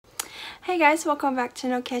Hey guys, welcome back to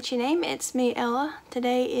No Catchy Name. It's me, Ella.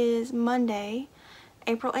 Today is Monday,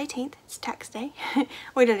 April 18th. It's tax day.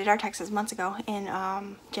 We did our taxes months ago in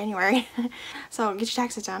January. So get your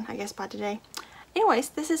taxes done, I guess, by today. Anyways,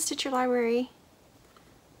 this is Stitch Your Library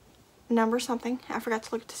number something. I forgot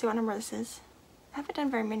to look to see what number this is. I haven't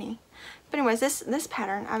done very many. But anyways, this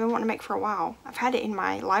pattern I've been wanting to make for a while. I've had it in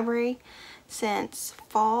my library since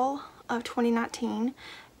fall of 2019.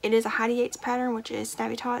 It is a Heidi Yates pattern, which is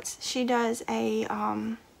Snappy Tots. She does a,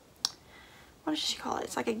 what does she call it?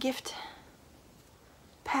 It's like a gift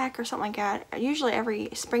pack or something like that. Usually every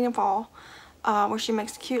spring and fall, where she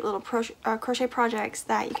makes cute little crochet projects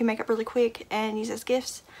that you can make up really quick and use as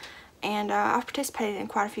gifts. And I've participated in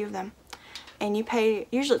quite a few of them. And you pay,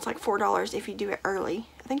 usually it's like $4 if you do it early.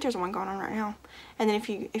 I think there's one going on right now. And then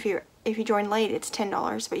if you join late, it's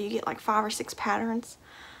 $10, but you get like 5 or 6 patterns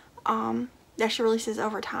that she releases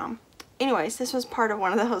over time. Anyways, this was part of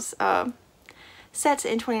one of those sets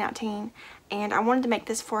in 2019, and I wanted to make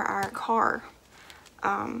this for our car,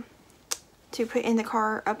 to put in the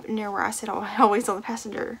car up near where I sit always on the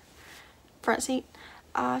passenger front seat,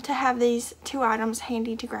 to have these 2 items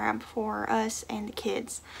handy to grab for us and the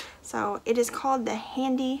kids. So it is called the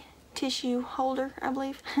Handy Tissue Holder, I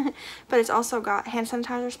believe, but it's also got hand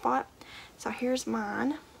sanitizer spot. So here's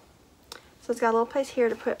mine. So it's got a little place here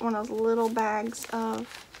to put one of those little bags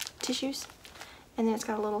of tissues, and then it's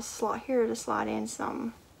got a little slot here to slide in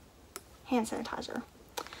some hand sanitizer.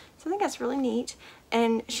 So I think that's really neat.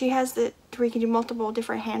 And she has the where you can do multiple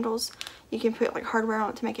different handles. You can put like hardware on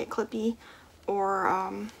it to make it clippy, or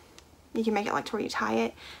you can make it like to where you tie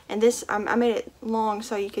it. And this, I made it long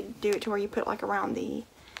so you could do it to where you put it like around the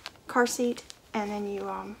car seat, and then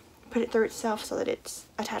you put it through itself so that it's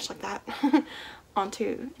attached like that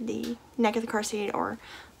onto the neck of the car seat, or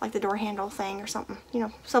like the door handle thing or something, you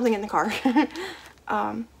know, something in the car.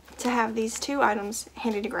 To have these 2 items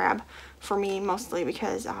handy to grab for me, mostly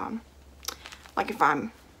because like if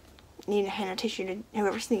I'm needing a hand of tissue to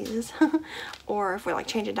whoever sneezes, or if we like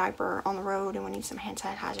change a diaper on the road and we need some hand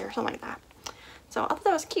sanitizer or something like that. So I thought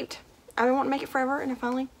that was cute. I've been wanting to make it forever, and I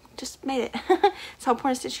finally just made it. It's the whole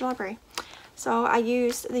point of Stitch Your Library. So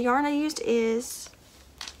the yarn I used is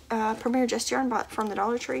Premier Just Yarn, bought from the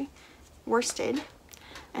Dollar Tree, worsted,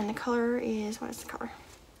 and the color is, what is the color?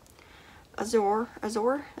 Azure,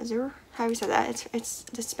 how do you say that? It's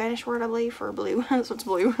the Spanish word, I believe, for blue. So it's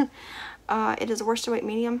blue. It is a worsted weight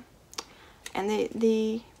medium, and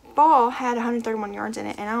the ball had 131 yards in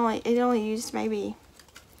it, and it only used maybe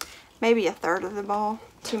a third of the ball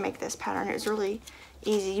to make this pattern. It was really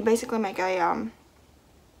easy. You basically make a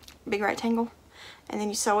big rectangle, and then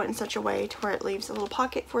you sew it in such a way to where it leaves a little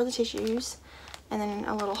pocket for the tissues, and then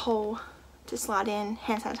a little hole to slide in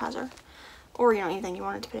hand sanitizer, or, you know, anything you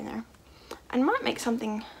wanted to put in there. I might make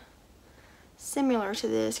something similar to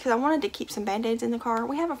this, because I wanted to keep some band-aids in the car.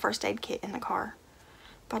 We have a first aid kit in the car,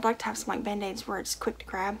 but I'd like to have some like band-aids where it's quick to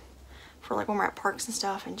grab for like when we're at parks and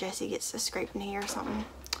stuff and Jessie gets a scraped knee or something.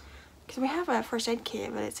 Because we have a first aid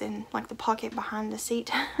kit, but it's in like the pocket behind the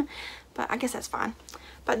seat. But I guess that's fine.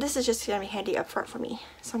 But this is just going to be handy up front for me.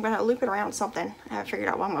 So I'm going to loop it around something. I haven't figured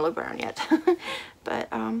out what I'm going to loop it around yet.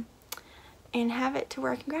 But, and have it to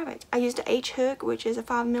where I can grab it. I used an H hook, which is a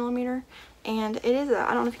 5mm. And it is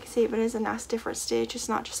I don't know if you can see it, but it is a nice different stitch. It's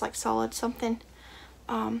not just like solid something.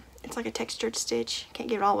 It's like a textured stitch. Can't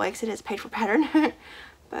get it all away because it is a paid for pattern.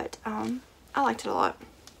 But, I liked it a lot.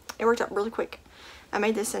 It worked out really quick. I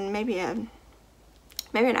made this in maybe an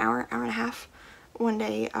hour and a half one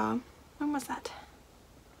day. When was that?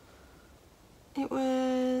 It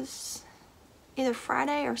was either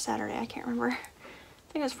Friday or Saturday, I can't remember.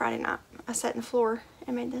 I think it was Friday night. I sat in the floor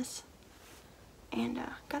and made this, and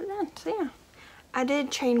got it done. So yeah, I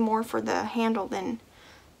did chain more for the handle than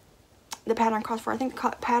the pattern called for. I think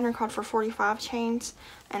the pattern called for 45 chains,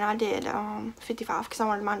 and I did 55 because I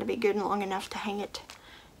wanted mine to be good and long enough to hang it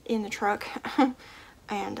in the truck.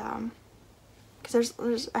 And because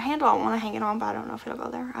there's a handle I want to hang it on, but I don't know if it'll go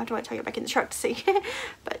there. I have to wait till I get back in the truck to see.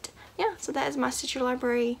 But yeah, so that is my Stitch Your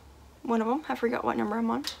Library, one of them. I forgot what number I'm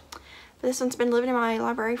on. But this one's been living in my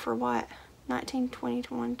library for what, 19, 20,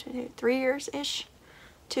 21, 22, 3 years-ish,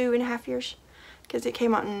 2.5 years, because it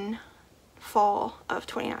came out in fall of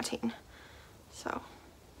 2019. So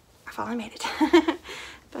I finally made it.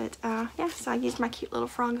 But yeah, so I used my cute little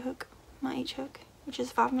frog hook, my H hook, which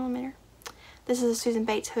is 5mm. This is a Susan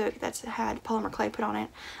Bates hook that's had polymer clay put on it.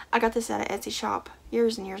 I got this at an Etsy shop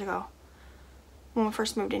years and years ago when we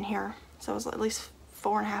first moved in here. So it was at least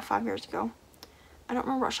 4.5, 5 years ago. I don't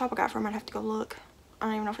remember what shop I got from. I'd have to go look. I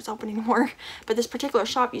don't even know if it's open anymore. But this particular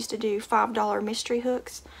shop used to do $5 mystery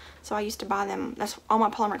hooks. So I used to buy them. That's all my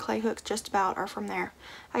polymer clay hooks just about are from there.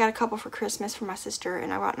 I got a couple for Christmas for my sister,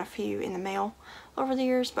 and I've gotten a few in the mail over the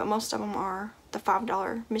years, but most of them are the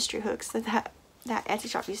 $5 mystery hooks that Etsy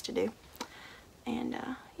shop used to do. And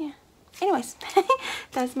yeah. Anyways,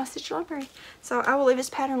 that's my Stitch Library. So I will leave this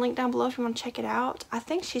pattern link down below if you want to check it out. I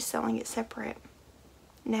think she's selling it separate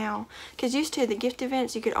now, because used to the gift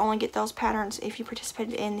events, you could only get those patterns if you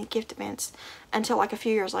participated in the gift events until like a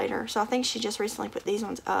few years later. So I think she just recently put these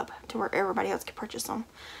ones up to where everybody else could purchase them.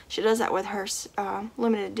 She does that with her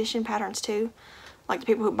limited edition patterns too. Like the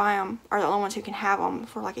people who buy them are the only ones who can have them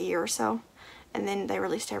for like a year or so, and then they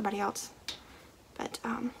release to everybody else. But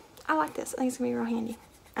I like this. I think it's gonna be real handy.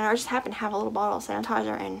 And I just happen to have a little bottle of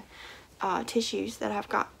sanitizer and tissues that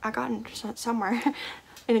I gotten somewhere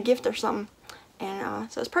in a gift or something. And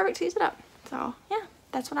so it's perfect to use it up. So yeah,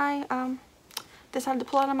 that's what I decided to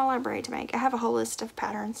pull out of my library to make. I have a whole list of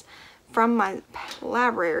patterns from my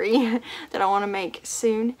library that I want to make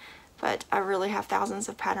soon. But I really have thousands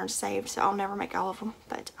of patterns saved, so I'll never make all of them.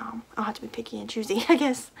 But I'll have to be picky and choosy, I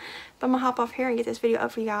guess. But I'm going to hop off here and get this video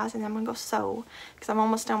up for you guys, and then I'm going to go sew. Because I'm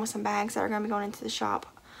almost done with some bags that are going to be going into the shop.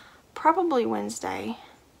 Probably Wednesday.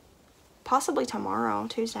 Possibly tomorrow,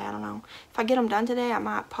 Tuesday, I don't know. If I get them done today, I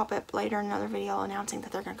might pop up later in another video announcing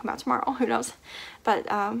that they're going to come out tomorrow. Who knows?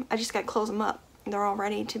 But I just got to close them up. They're all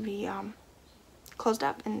ready to be closed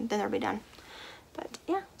up, and then they'll be done. But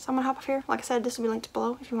yeah, so I'm going to hop off here. Like I said, this will be linked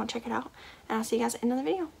below if you want to check it out. And I'll see you guys in another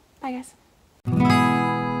video. Bye guys.